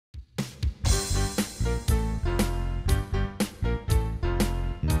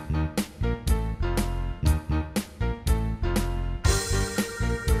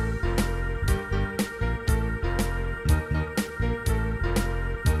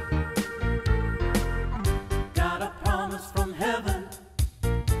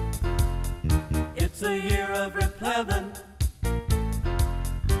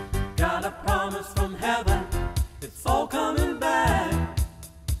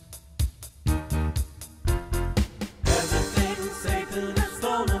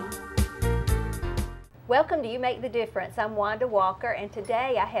Welcome to You Make the Difference. I'm Wanda Walker, and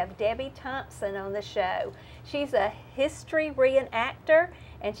today I have Debbie Thompson on the show. She's a history reenactor,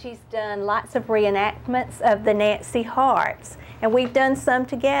 and she's done lots of reenactments of the Nancy Harts, and we've done some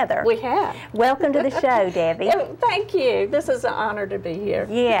together. We have. Welcome to the show, Debbie. Thank you. This is an honor to be here.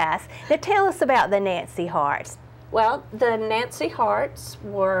 Yes. Now tell us about the Nancy Harts. Well, the Nancy Harts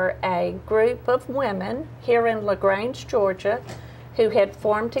were a group of women here in LaGrange, Georgia, who had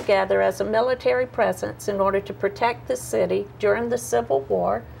formed together as a military presence in order to protect the city during the Civil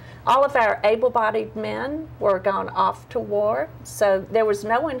War. All of our able-bodied men were gone off to war, so there was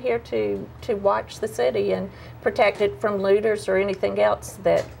no one here to watch the city and protect it from looters or anything else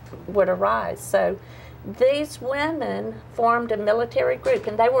that would arise. So these women formed a military group,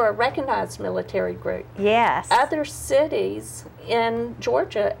 and they were a recognized military group. Yes. Other cities in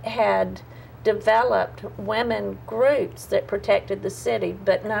Georgia had developed women groups that protected the city,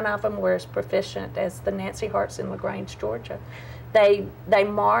 but none of them were as proficient as the Nancy Harts in LaGrange, Georgia. They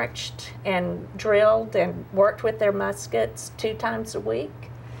marched and drilled and worked with their muskets 2 times a week,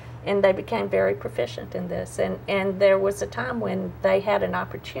 and they became very proficient in this. And there was a time when they had an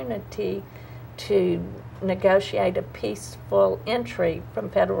opportunity to negotiate a peaceful entry from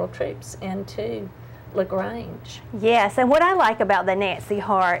federal troops into LaGrange. Yes, and what I like about the Nancy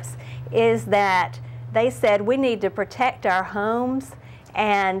Harts is that they said we need to protect our homes,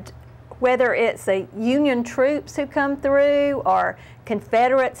 and whether it's a Union troops who come through or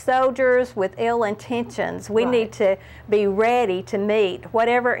Confederate soldiers with ill intentions, we need to be ready to meet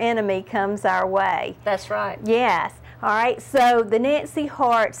whatever enemy comes our way. That's right. Yes. All right, so the Nancy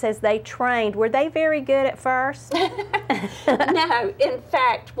Harts, as they trained, were they very good at first? No, in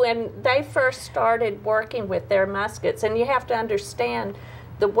fact, when they first started working with their muskets, and you have to understand,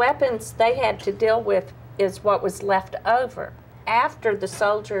 the weapons they had to deal with is what was left over. After the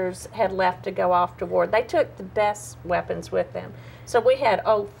soldiers had left to go off to war, they took the best weapons with them. So we had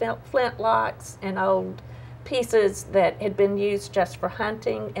old flintlocks and old pieces that had been used just for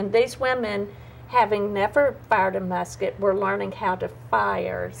hunting, and these women, having never fired a musket, were learning how to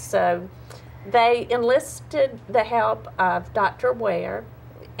fire. So they enlisted the help of Dr. Ware,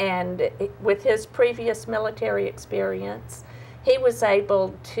 and with his previous military experience, he was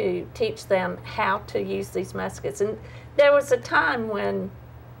able to teach them how to use these muskets. And there was a time when,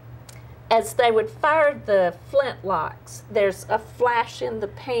 as they would fire the flintlocks, there's a flash in the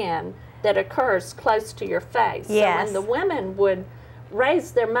pan that occurs close to your face. Yes. So when the women would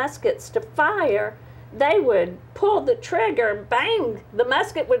raise their muskets to fire, they would pull the trigger, bang, the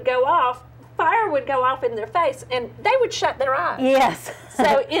musket would go off, fire would go off in their face, and they would shut their eyes. Yes.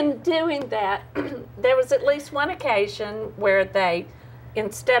 So in doing that, there was at least one occasion where they,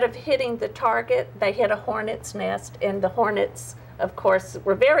 instead of hitting the target, they hit a hornet's nest, and the hornets, of course,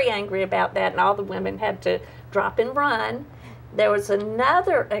 were very angry about that, and all the women had to drop and run. There was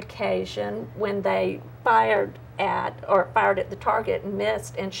another occasion when they fired at the target and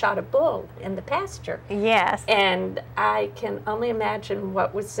missed and shot a bull in the pasture. Yes. And I can only imagine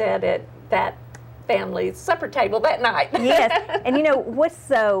what was said at that family's supper table that night. Yes, and you know what's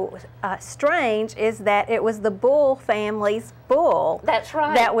so strange is that it was the Bull family's bull. That's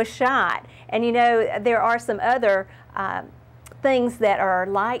right. That was shot. And you know, there are some other things that are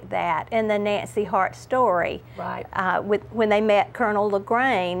like that in the Nancy Hart story. Right. When they met Colonel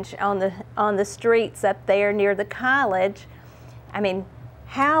LaGrange on the streets up there near the college. I mean,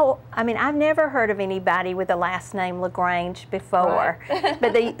 I've never heard of anybody with the last name LaGrange before. Right.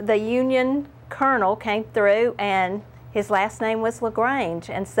 But the Union colonel came through, and his last name was LaGrange.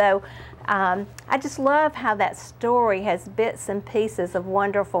 And so I just love how that story has bits and pieces of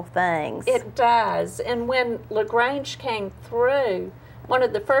wonderful things. It does. And when LaGrange came through, one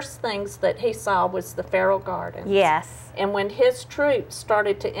of the first things that he saw was the Farrell Gardens. Yes. And when his troops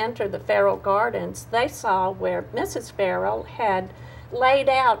started to enter the Farrell Gardens, they saw where Mrs. Farrell had laid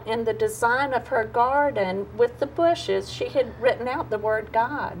out in the design of her garden with the bushes, she had written out the word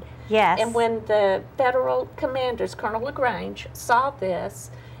God. Yes. And when the federal commanders, Colonel LaGrange, saw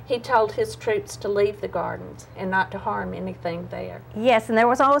this, he told his troops to leave the gardens and not to harm anything there. Yes, and there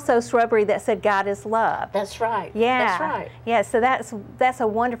was also shrubbery that said God is love. That's right. Yeah. That's right. Yeah, so that's a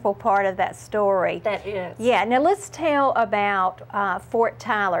wonderful part of that story. That is. Yeah, now let's tell about Fort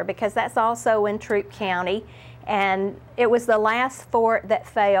Tyler, because that's also in Troup County. And it was the last fort that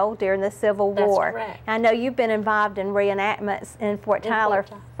fell during the Civil War. That's correct. I know you've been involved in reenactments in Fort Tyler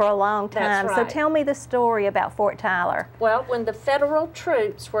for a long time. That's right. So tell me the story about Fort Tyler. Well, when the federal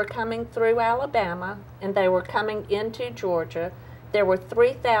troops were coming through Alabama and they were coming into Georgia, there were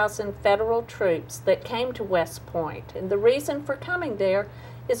 3,000 federal troops that came to West Point. And the reason for coming there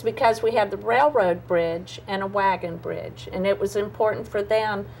is because we had the railroad bridge and a wagon bridge, and it was important for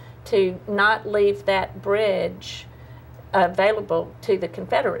them to not leave that bridge available to the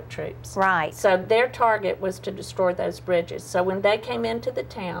Confederate troops. Right. So their target was to destroy those bridges. So when they came into the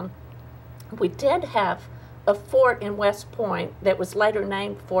town, we did have a fort in West Point that was later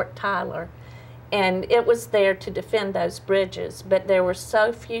named Fort Tyler, and it was there to defend those bridges. But there were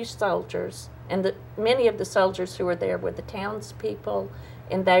so few soldiers, and many of the soldiers who were there were the townspeople,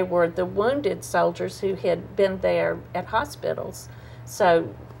 and they were the wounded soldiers who had been there at hospitals.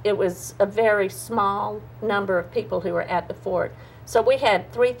 So it was a very small number of people who were at the fort. So we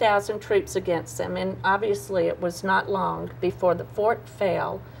had 3,000 troops against them, and obviously it was not long before the fort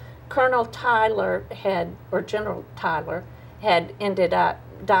fell. Colonel Tyler or General Tyler had ended up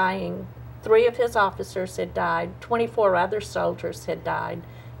dying. 3 of his officers had died, 24 other soldiers had died,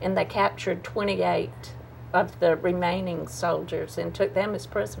 and they captured 28 of the remaining soldiers and took them as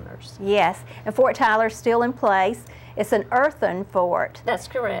prisoners. Yes, and Fort Tyler's still in place. It's an earthen fort. That's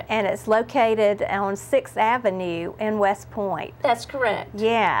correct. And it's located on 6th Avenue in West Point. That's correct.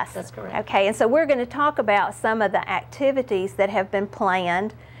 Yes. That's correct. Okay, and so we're going to talk about some of the activities that have been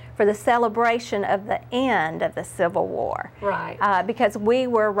planned for the celebration of the end of the Civil War. Right. Because we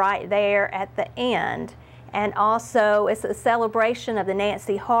were right there at the end. And also it's a celebration of the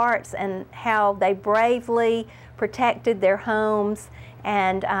Nancy Harts and how they bravely protected their homes.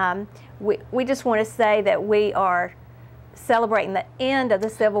 And we just want to say that we are celebrating the end of the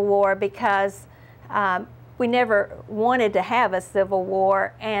Civil War because we never wanted to have a Civil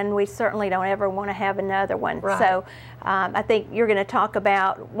War, and we certainly don't ever want to have another one. Right. So I think you're going to talk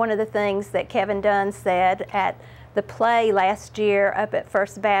about one of the things that Kevin Dunn said at the play last year up at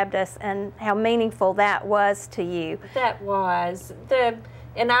First Baptist and how meaningful that was to you. That was.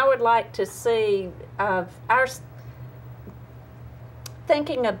 And I would like to see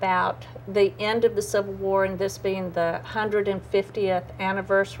thinking about the end of the Civil War and this being the 150th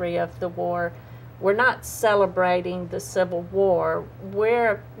anniversary of the war. We're not celebrating the Civil War.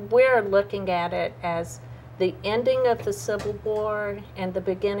 We're looking at it as the ending of the Civil War and the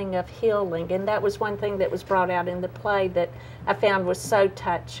beginning of healing. And that was one thing that was brought out in the play that I found was so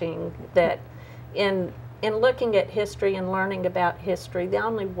touching, that in looking at history and learning about history, the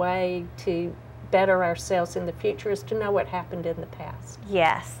only way to better ourselves in the future is to know what happened in the past.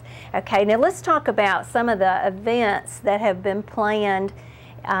 Yes. Okay, now let's talk about some of the events that have been planned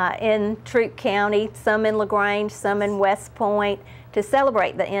in Troup County, some in LaGrange, some in West Point, to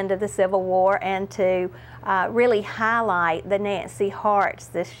celebrate the end of the Civil War and to really highlight the Nancy Harts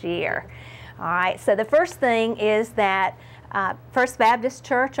this year. All right, so the first thing is that First Baptist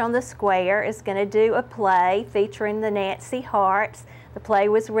Church on the Square is going to do a play featuring the Nancy Harts. The play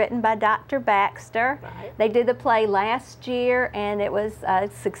was written by Dr. Baxter. Right. They did the play last year and it was a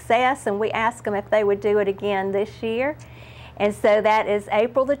success, and we asked them if they would do it again this year. And so that is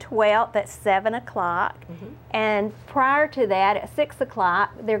April the 12th at 7 o'clock. Mm-hmm. And prior to that, at 6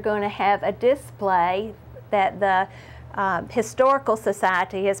 o'clock, they're going to have a display that the Historical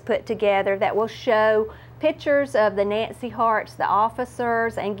Society has put together that will show pictures of the Nancy Harts, the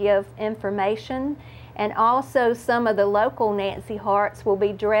officers, and give information. And also some of the local Nancy Harts will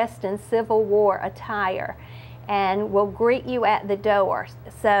be dressed in Civil War attire and will greet you at the door.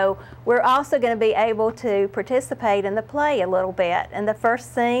 So we're also going to be able to participate in the play a little bit, in the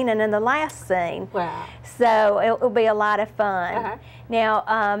first scene and in the last scene. Wow. So it'll be a lot of fun. Uh-huh.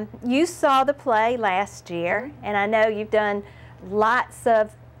 Now, you saw the play last year, and I know you've done lots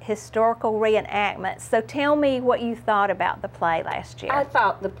of historical reenactments. So tell me what you thought about the play last year. I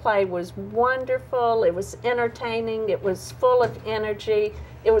thought the play was wonderful. It was entertaining. It was full of energy.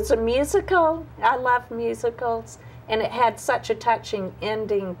 It was a musical. I love musicals. And it had such a touching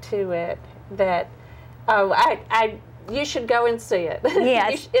ending to it that, you should go and see it.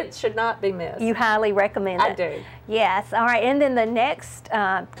 Yes. It should not be missed. You highly recommend it. I do. Yes. All right. And then the next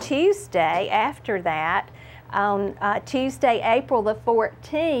Tuesday after that, on Tuesday, April the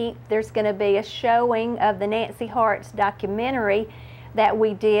 14th, there's going to be a showing of the Nancy Harts documentary that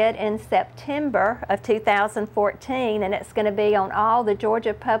we did in September of 2014, and it's going to be on all the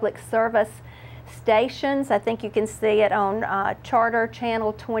Georgia Public Service stations. I think you can see it on Charter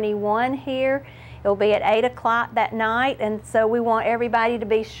Channel 21 here. It'll be at 8 o'clock that night, and so we want everybody to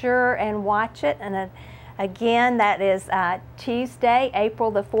be sure and watch it. And again, that is Tuesday,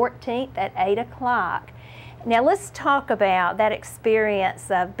 April the 14th at 8 o'clock. Now let's talk about that experience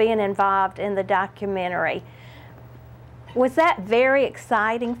of being involved in the documentary. Was that very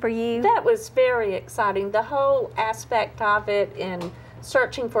exciting for you? That was very exciting. The whole aspect of it, and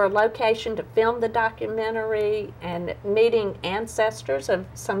searching for a location to film the documentary and meeting ancestors of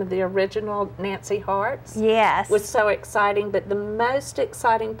some of the original Nancy Harts. Yes. Was so exciting, but the most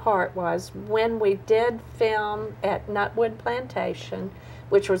exciting part was when we did film at Nutwood Plantation,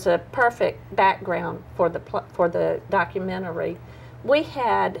 which was a perfect background for the documentary. We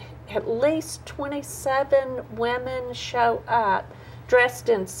had at least 27 women show up dressed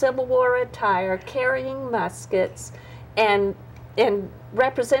in Civil War attire, carrying muskets, and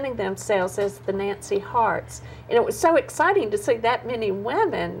representing themselves as the Nancy Harts. And it was so exciting to see that many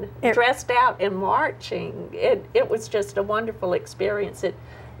women dressed out and marching. It was just a wonderful experience. It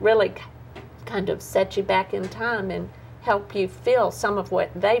really kind of set you back in time and helped you feel some of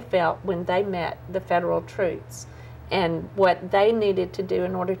what they felt when they met the federal troops and what they needed to do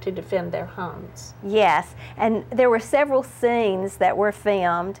in order to defend their homes. Yes, and there were several scenes that were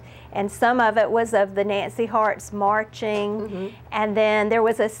filmed, and some of it was of the Nancy Harts marching, and then there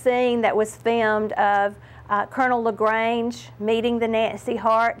was a scene that was filmed of Colonel LaGrange meeting the Nancy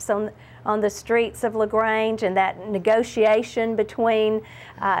Harts on the streets of LaGrange, and that negotiation between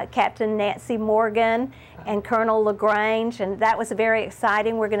Captain Nancy Morgan and Colonel LaGrange, and that was very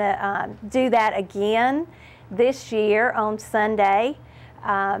exciting. We're going to do that again this year on Sunday.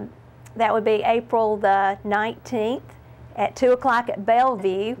 That would be April the 19th at 2 o'clock at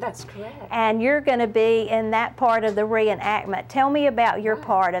Bellevue. That's correct. And you're going to be in that part of the reenactment. Tell me about your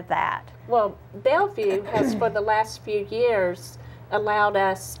part of that. Well, Bellevue has for the last few years allowed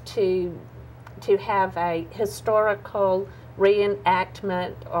us to have a historical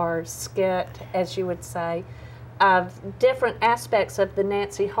reenactment or skit, as you would say, of different aspects of the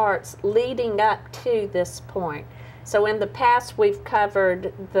Nancy Harts leading up to this point. So in the past, we've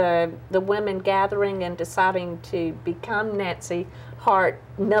covered the women gathering and deciding to become Nancy Hart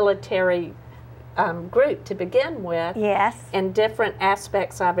military group to begin with. Yes. And different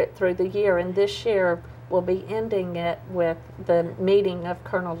aspects of it through the year. And this year, we'll be ending it with the meeting of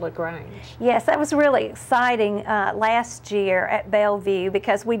Colonel LaGrange. Yes, that was really exciting last year at Bellevue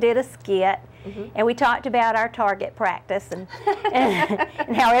because we did a skit. And we talked about our target practice and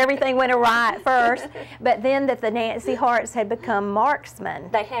how everything went awry at first, but then that the Nancy Harts had become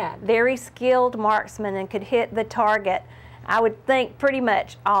marksmen. They had. Very skilled marksmen and could hit the target, I would think, pretty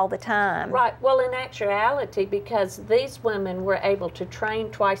much all the time. Right. Well, in actuality, because these women were able to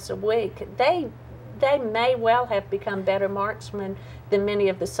train twice a week, they may well have become better marksmen than many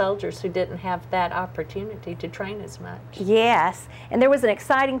of the soldiers who didn't have that opportunity to train as much. Yes, and there was an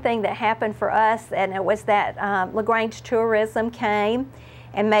exciting thing that happened for us, and it was that LaGrange Tourism came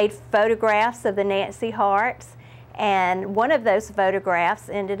and made photographs of the Nancy Harts, and one of those photographs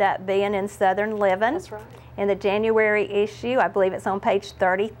ended up being in Southern Living. That's right. In the January issue. I believe it's on page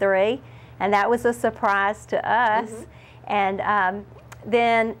 33, and that was a surprise to us. And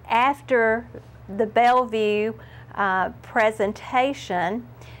then after the Bellevue presentation,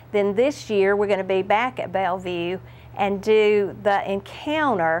 then this year we're going to be back at Bellevue and do the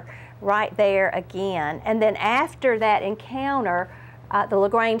encounter right there again. And then after that encounter, the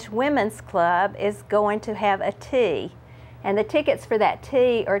LaGrange Women's Club is going to have a tea. And the tickets for that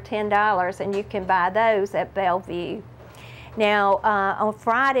tea are $10, and you can buy those at Bellevue. Now, on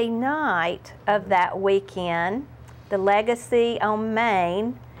Friday night of that weekend, the Legacy on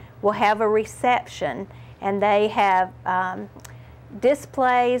Main will have a reception, and they have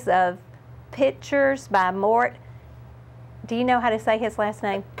displays of pictures by Mort. Do you know how to say his last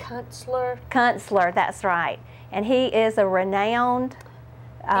name? Kunstler. Kunstler, that's right. And he is a renowned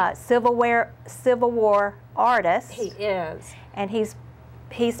Civil War artist. He is. And he's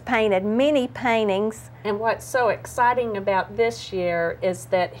painted many paintings. And what's so exciting about this year is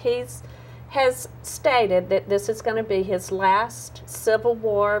that has stated that this is going to be his last Civil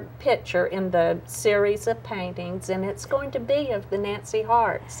War picture in the series of paintings, and it's going to be of the Nancy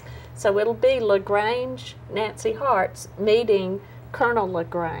Harts. So it'll be LaGrange, Nancy Harts meeting Colonel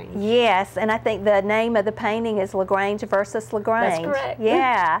LaGrange. Yes, and I think the name of the painting is LaGrange versus LaGrange. That's correct.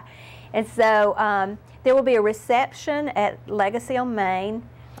 Yeah. And so there will be a reception at Legacy on Main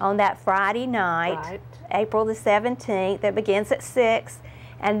on that Friday night, Right. April the 17th. That begins at 6.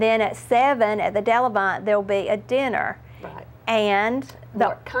 And then at 7 at the Delavant, there'll be a dinner. Right. And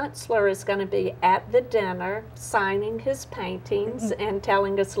Mort Kunstler is going to be at the dinner signing his paintings and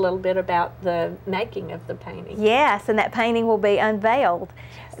telling us a little bit about the making of the painting. yes, and that painting will be unveiled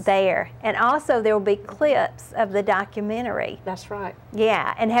there. And also there will be clips of the documentary. That's right.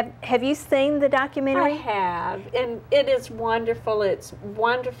 Yeah, and have you seen the I documentary? have, and it is wonderful. It's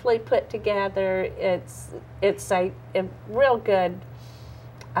wonderfully put together. It's a real good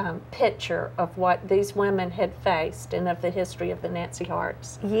picture of what these women had faced and of the history of the Nancy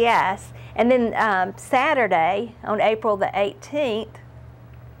Harts. Yes, and then Saturday, on April the 18th,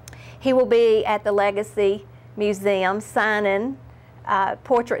 he will be at the Legacy Museum signing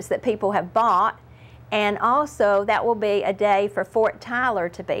portraits that people have bought, and also that will be a day for Fort Tyler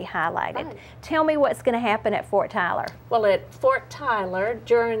to be highlighted. Right. Tell me what's going to happen at Fort Tyler. Well, at Fort Tyler,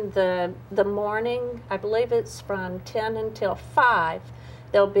 during the morning, I believe it's from 10 until 5,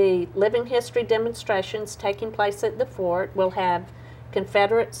 there'll be living history demonstrations taking place at the fort. We'll have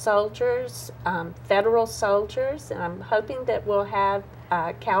Confederate soldiers, Federal soldiers, and I'm hoping that we'll have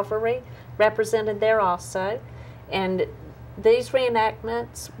cavalry represented there also. And these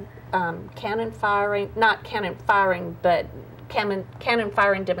reenactments, cannon firing, not cannon firing, but cannon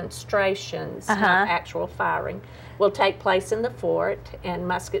firing demonstrations, not actual firing, will take place in the fort, and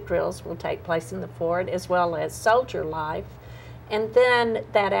musket drills will take place in the fort, as well as soldier life. And then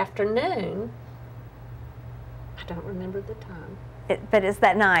that afternoon, I don't remember the time. But it's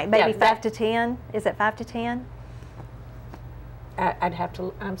that night, maybe 5 to 10? Is it 5 to 10? I'd have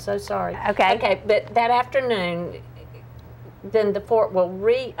to, I'm so sorry. Okay. Okay, but that afternoon, then the fort will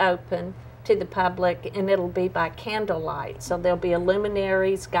reopen to the public, and it'll be by candlelight. So there'll be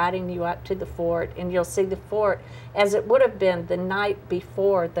luminaries guiding you up to the fort, and you'll see the fort as it would have been the night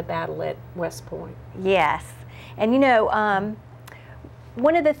before the battle at West Point. Yes. And you know,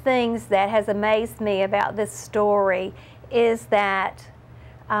 one of the things that has amazed me about this story is that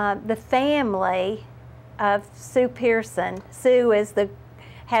the family of Sue Pearson, Sue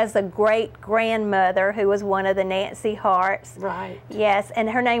has a great-grandmother who was one of the Nancy Harts. Right. Yes, and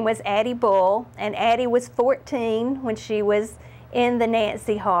her name was Addie Bull, and Addie was 14 when she was in the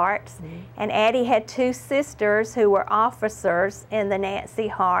Nancy Harts, and Addie had 2 sisters who were officers in the Nancy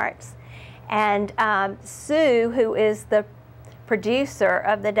Harts, and Sue, who is the producer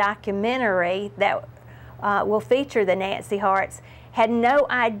of the documentary that will feature the Nancy Harts, had no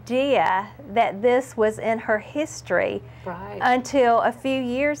idea that this was in her history until a few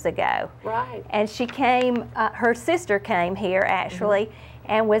years ago. Right. And she came, her sister came here actually,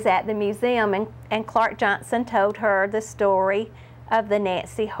 and was at the museum, and Clark Johnson told her the story of the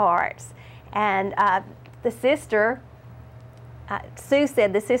Nancy Harts. And the sister, Sue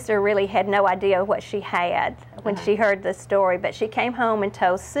said the sister really had no idea what she had when she heard the story, but she came home and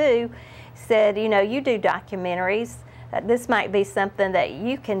told Sue, said, you know, you do documentaries, this might be something that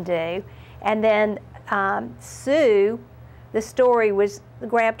you can do. And then Sue, the story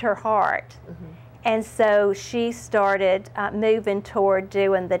grabbed her heart. And so she started moving toward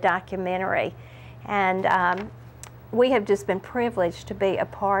doing the documentary. And we have just been privileged to be a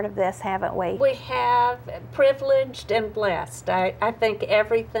part of this, haven't we? We have, privileged and blessed. I think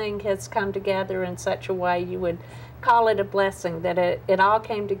everything has come together in such a way you would call it a blessing, that it all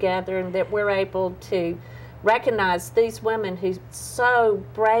came together, and that we're able to recognize these women who so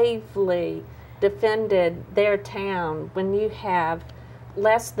bravely defended their town. When you have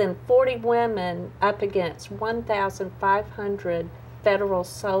less than 40 women up against 1,500 Federal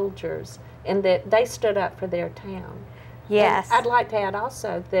soldiers, and that they stood up for their town. Yes. And I'd like to add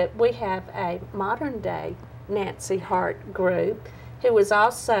also that we have a modern day Nancy Hart group who is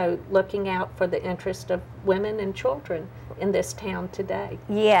also looking out for the interest of women and children in this town today.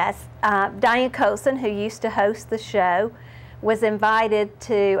 Yes. Diane Colson, who used to host the show, was invited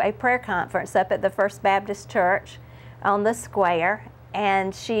to a prayer conference up at the First Baptist Church on the square,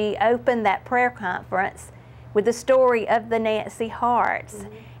 and she opened that prayer conference with the story of the Nancy Harts.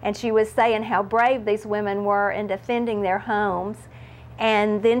 And she was saying how brave these women were in defending their homes,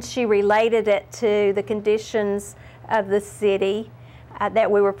 and then she related it to the conditions of the city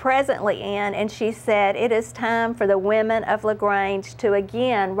that we were presently in, and she said, it is time for the women of LaGrange to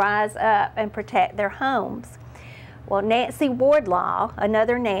again rise up and protect their homes. Well, Nancy Wardlaw,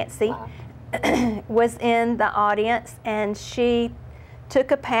 another Nancy, was in the audience, and she took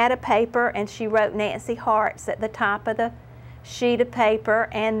a pad of paper and she wrote Nancy Harts at the top of the sheet of paper,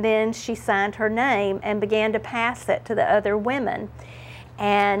 and then she signed her name and began to pass it to the other women.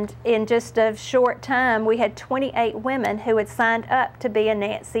 And in just a short time, we had 28 women who had signed up to be a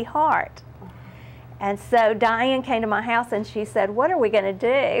Nancy Hart. And so Diane came to my house and she said, what are we going to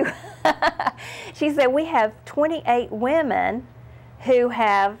do? She said, we have 28 women who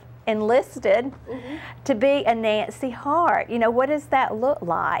have enlisted to be a Nancy Hart. You know, what does that look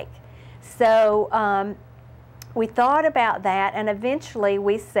like? So we thought about that, and eventually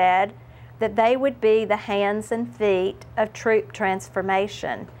we said that they would be the hands and feet of Troop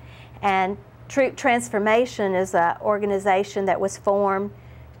Transformation. And Troop Transformation is an organization that was formed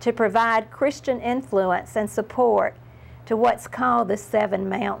to provide Christian influence and support to what's called the 7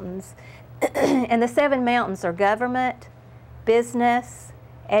 mountains. And the 7 mountains are government, business,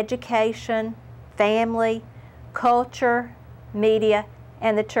 education, family, culture, media,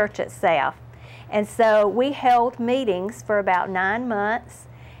 and the church itself. And so we held meetings for about 9 months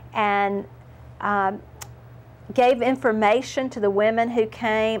and gave information to the women who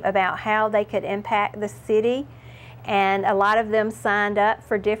came about how they could impact the city. And a lot of them signed up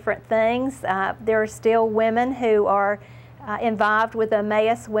for different things. There are still women who are involved with the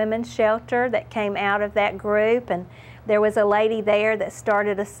Emmaus Women's Shelter that came out of that group. And there was a lady there that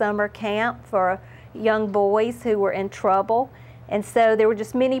started a summer camp for young boys who were in trouble. And so there were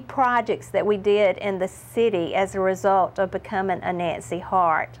just many projects that we did in the city as a result of becoming a Nancy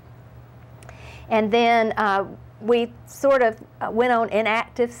Hart. And then we sort of went on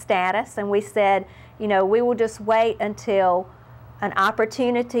inactive status, and we said, you know, we will just wait until an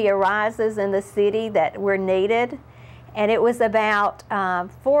opportunity arises in the city that we're needed. And it was about 4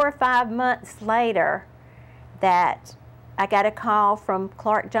 or 5 months later that I got a call from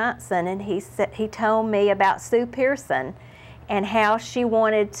Clark Johnson, and he told me about Sue Pearson and how she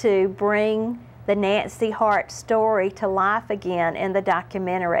wanted to bring the Nancy Hart story to life again in the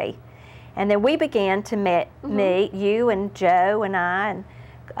documentary. And then we began to meet, you and Joe and I, and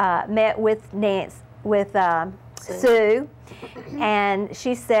met with Sue. And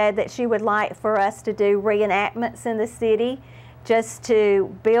she said that she would like for us to do reenactments in the city just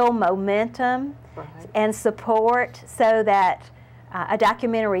to build momentum and support so that a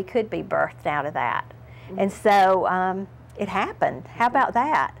documentary could be birthed out of that. And so it happened. How about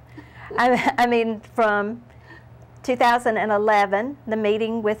that? I mean, from 2011, the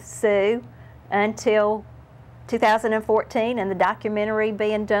meeting with Sue, until 2014 and the documentary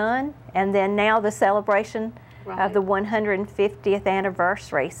being done, and then now the celebration of the 150th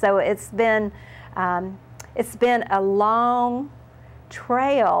anniversary. So it's been a long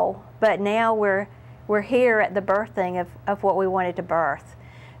trail, but now we're here at the birthing of what we wanted to birth.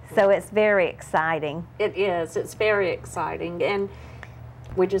 So it's very exciting. It is. It's very exciting. And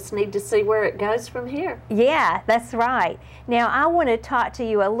we just need to see where it goes from here. Yeah, that's right. Now, I want to talk to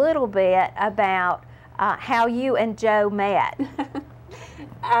you a little bit about how you and Joe met.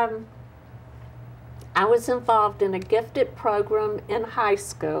 I was involved in a gifted program in high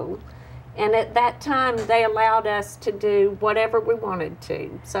school, and at that time they allowed us to do whatever we wanted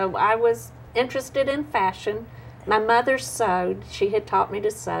to. So I was interested in fashion. My mother sewed. She had taught me to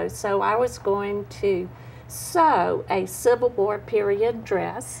sew, so I was going to sew a Civil War period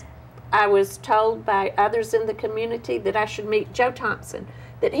dress. I was told by others in the community that I should meet Joe Thompson,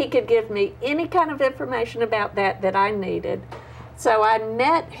 that he could give me any kind of information about that I needed. So I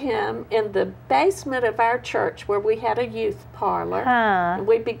met him in the basement of our church where we had a youth parlor. And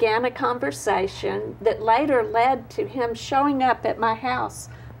we began a conversation that later led to him showing up at my house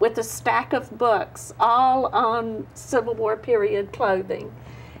with a stack of books, all on Civil War period clothing.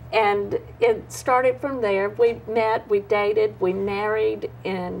 And it started from there. We met, we dated, we married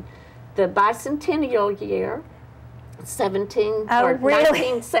in the bicentennial year,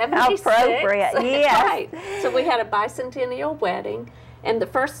 1976. Appropriate, yes. Right. So we had a bicentennial wedding, and the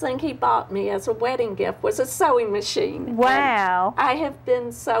first thing he bought me as a wedding gift was a sewing machine. Wow. And I have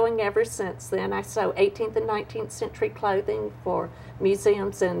been sewing ever since then. I sew 18th and 19th century clothing for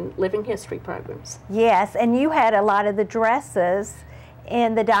museums and living history programs. Yes, and you had a lot of the dresses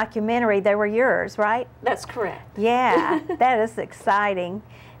in the documentary. They were yours, right? That's correct. Yeah, that is exciting.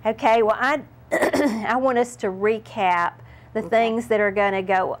 Okay, well, I want us to recap the things that are going to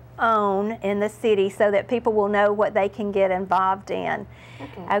go on in the city so that people will know what they can get involved in.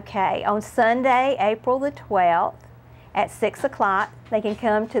 Okay, on Sunday, April the 12th at 6 o'clock, they can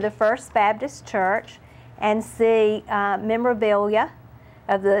come to the First Baptist Church and see memorabilia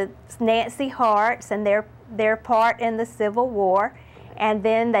of the Nancy Harts and their part in the Civil War. And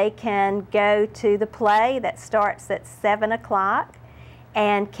then they can go to the play that starts at 7 o'clock.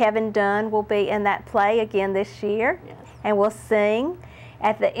 And Kevin Dunn will be in that play again this year. Yes. And we'll sing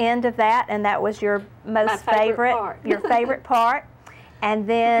at the end of that. And that was your most favorite part. Your favorite part. And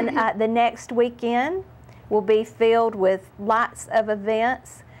then the next weekend will be filled with lots of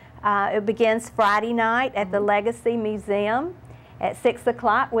events. It begins Friday night at the Legacy Museum at 6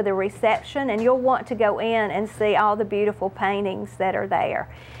 o'clock with a reception, and you'll want to go in and see all the beautiful paintings that are there.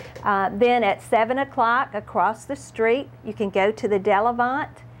 Then at 7 o'clock across the street, you can go to the Delavant,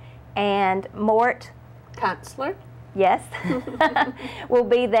 and Mort Counselor. Yes, will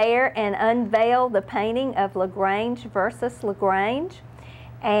be there and unveil the painting of LaGrange versus LaGrange.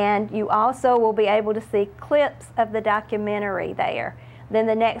 And you also will be able to see clips of the documentary there. Then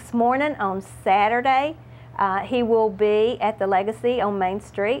the next morning on Saturday, He will be at the Legacy on Main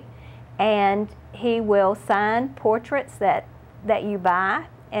Street, and he will sign portraits that you buy,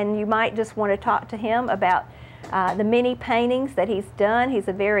 and you might just want to talk to him about the many paintings that he's done. He's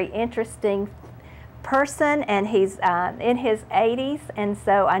a very interesting person, and he's in his 80s, and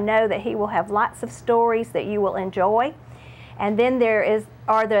so I know that he will have lots of stories that you will enjoy. And then there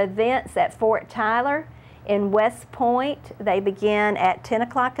are the events at Fort Tyler in West Point. They begin at 10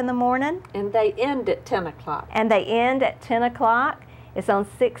 o'clock in the morning. And they end at 10 o'clock. And they end at 10 o'clock. It's on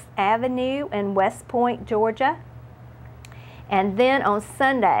 6th Avenue in West Point, Georgia. And then on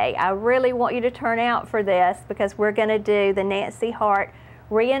Sunday, I really want you to turn out for this, because we're going to do the Nancy Hart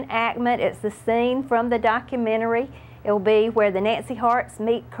reenactment. It's the scene from the documentary. It will be where the Nancy Harts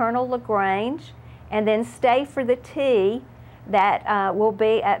meet Colonel LaGrange, and then stay for the tea that will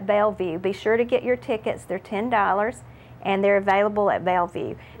be at Bellevue. Be sure to get your tickets. They're $10, and they're available at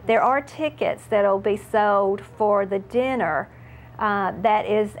Bellevue. There are tickets that will be sold for the dinner that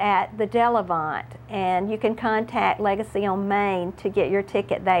is at the Delavant, and you can contact Legacy on Main to get your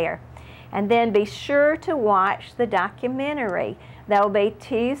ticket there. And then be sure to watch the documentary. That will be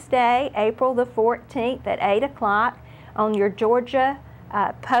Tuesday, April the 14th at 8 o'clock on your Georgia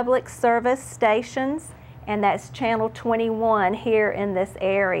public service stations, and that's Channel 21 here in this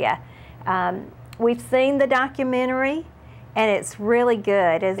area. We've seen the documentary, and it's really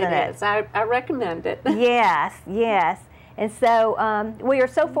good, isn't it? It is. I recommend it. Yes, yes. And so we are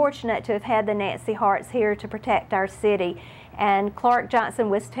so fortunate to have had the Nancy Harts here to protect our city. And Clark Johnson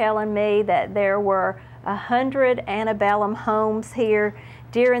was telling me that there were 100 antebellum homes here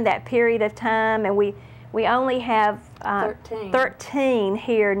during that period of time, and we only have 13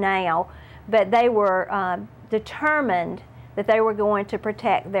 here now, but they were determined that they were going to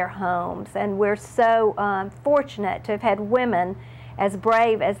protect their homes. And we're so fortunate to have had women as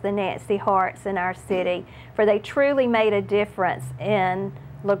brave as the Nancy Harts in our city, for they truly made a difference in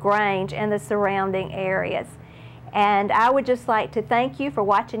LaGrange and the surrounding areas. And I would just like to thank you for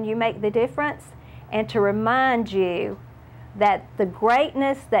watching You Make the Difference, and to remind you that the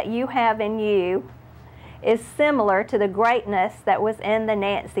greatness that you have in you is similar to the greatness that was in the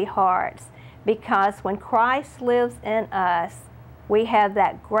Nancy Harts, because when Christ lives in us, we have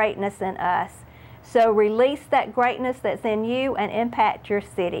that greatness in us. So release that greatness that's in you and impact your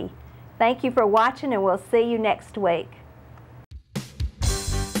city. Thank you for watching, and we'll see you next week.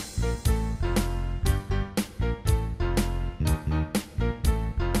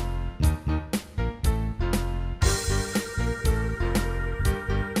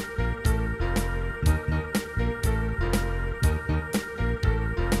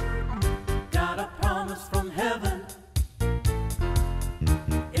 Got a promise from heaven.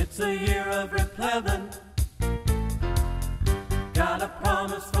 It's a year of replevin. Got a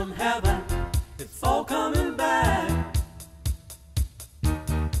promise from heaven. It's all coming.